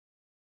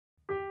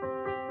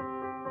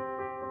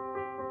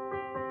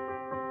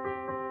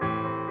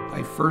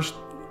I first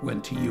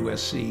went to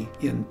USC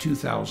in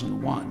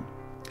 2001.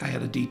 I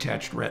had a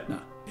detached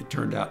retina. It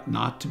turned out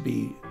not to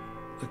be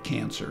a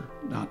cancer,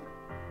 not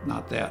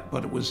that,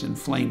 but it was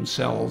inflamed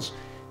cells,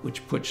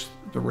 which puts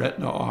the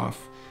retina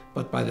off.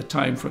 But by the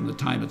time, from the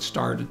time it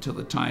started to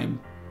the time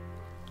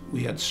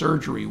we had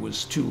surgery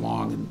was too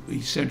long, and we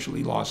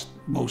essentially lost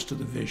most of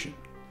the vision.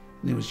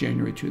 And it was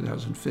January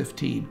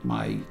 2015.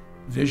 My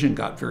vision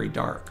got very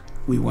dark.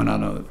 We went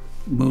on a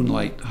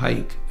moonlight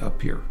hike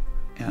up here,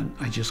 and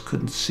I just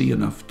couldn't see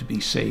enough to be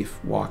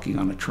safe walking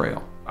on a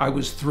trail. I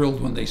was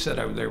thrilled when they said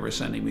they were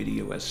sending me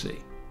to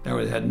USC. I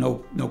had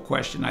no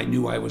question. I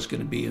knew I was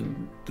going to be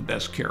in the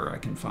best care I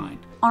can find.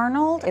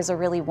 Arnold is a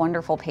really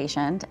wonderful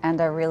patient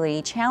and a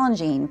really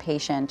challenging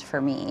patient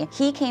for me.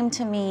 He came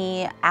to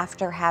me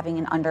after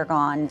having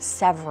undergone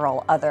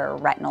several other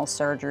retinal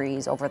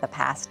surgeries over the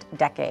past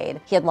decade.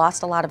 He had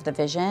lost a lot of the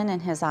vision in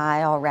his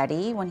eye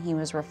already when he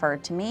was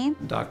referred to me.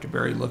 Dr.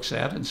 Berry looks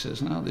at it and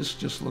says, "No, this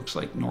just looks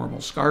like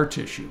normal scar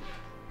tissue,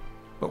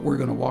 but we're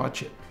going to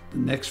watch it." The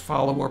next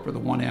follow-up, or the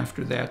one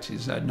after that, he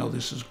said, "No,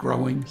 this is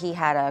growing." He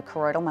had a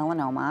choroidal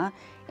melanoma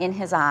in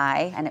his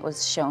eye, and it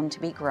was shown to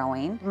be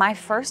growing. My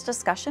first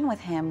discussion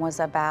with him was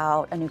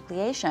about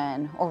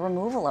enucleation, or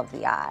removal of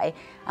the eye.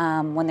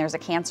 When there's a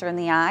cancer in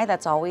the eye,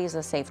 that's always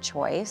a safe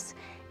choice.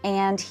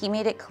 And he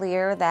made it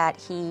clear that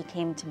he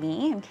came to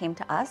me and came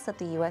to us at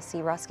the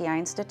USC Roski Eye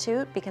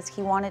Institute because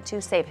he wanted to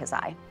save his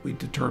eye. We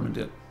determined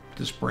that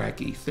this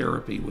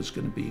brachytherapy was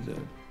going to be the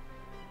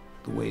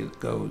way it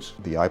goes.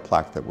 The eye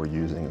plaque that we're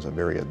using is a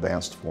very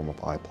advanced form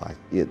of eye plaque.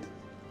 It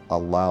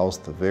allows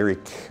the very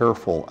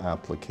careful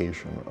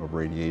application of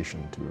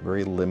radiation to a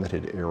very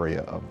limited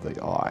area of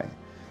the eye,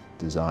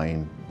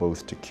 designed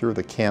both to cure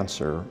the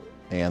cancer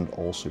and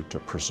also to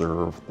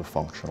preserve the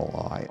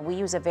functional eye. We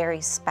use a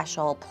very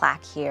special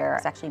plaque here.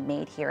 It's actually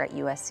made here at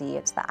USC.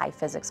 It's the eye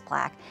physics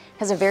plaque. It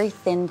has a very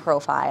thin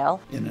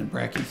profile. And in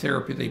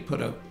brachytherapy, they put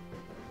a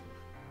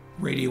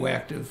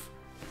radioactive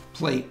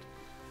plate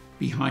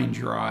behind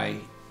your eye,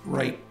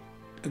 right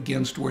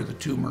against where the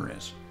tumor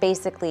is.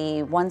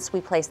 Basically, once we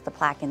placed the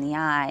plaque in the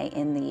eye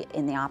in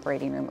the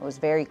operating room, it was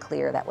very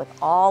clear that with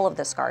all of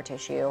the scar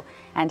tissue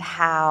and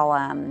how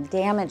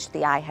damaged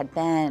the eye had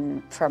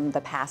been from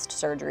the past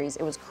surgeries,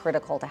 it was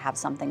critical to have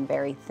something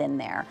very thin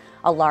there.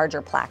 A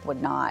larger plaque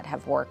would not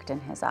have worked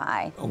in his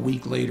eye. A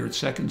week later, at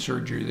second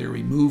surgery, they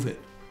remove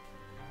it.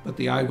 But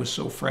the eye was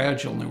so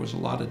fragile and there was a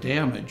lot of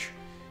damage,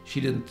 she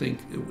didn't think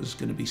it was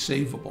going to be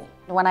savable.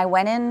 When I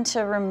went in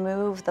to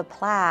remove the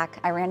plaque,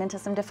 I ran into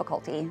some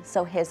difficulty.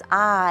 So his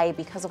eye,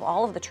 because of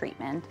all of the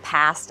treatment,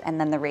 past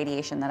and then the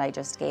radiation that I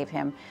just gave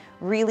him,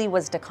 really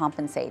was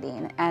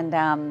decompensating.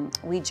 And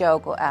we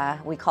joke,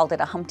 we called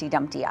it a Humpty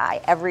Dumpty eye.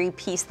 Every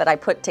piece that I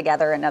put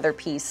together, another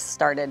piece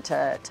started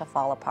to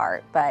fall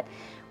apart. But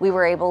we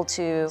were able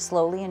to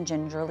slowly and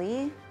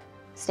gingerly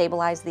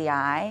stabilize the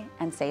eye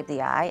and save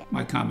the eye.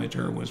 My comment to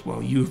her was,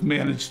 "Well, you've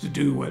managed to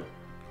do what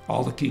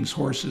all the king's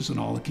horses and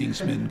all the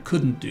king's men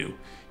couldn't do.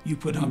 You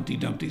put Humpty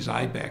Dumpty's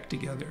eye back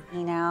together."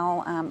 He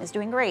now is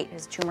doing great.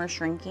 His tumor's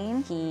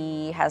shrinking.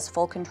 He has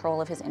full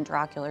control of his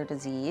intraocular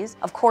disease.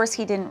 Of course,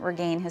 he didn't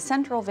regain his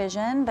central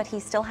vision, but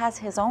he still has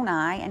his own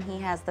eye, and he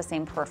has the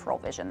same peripheral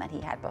vision that he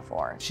had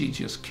before. She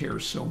just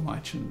cares so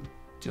much and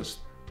just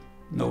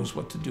knows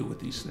what to do with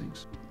these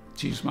things.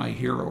 She's my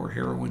hero or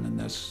heroine in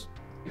this.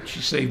 She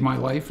saved my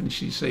life, and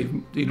she saved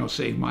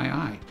my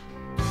eye.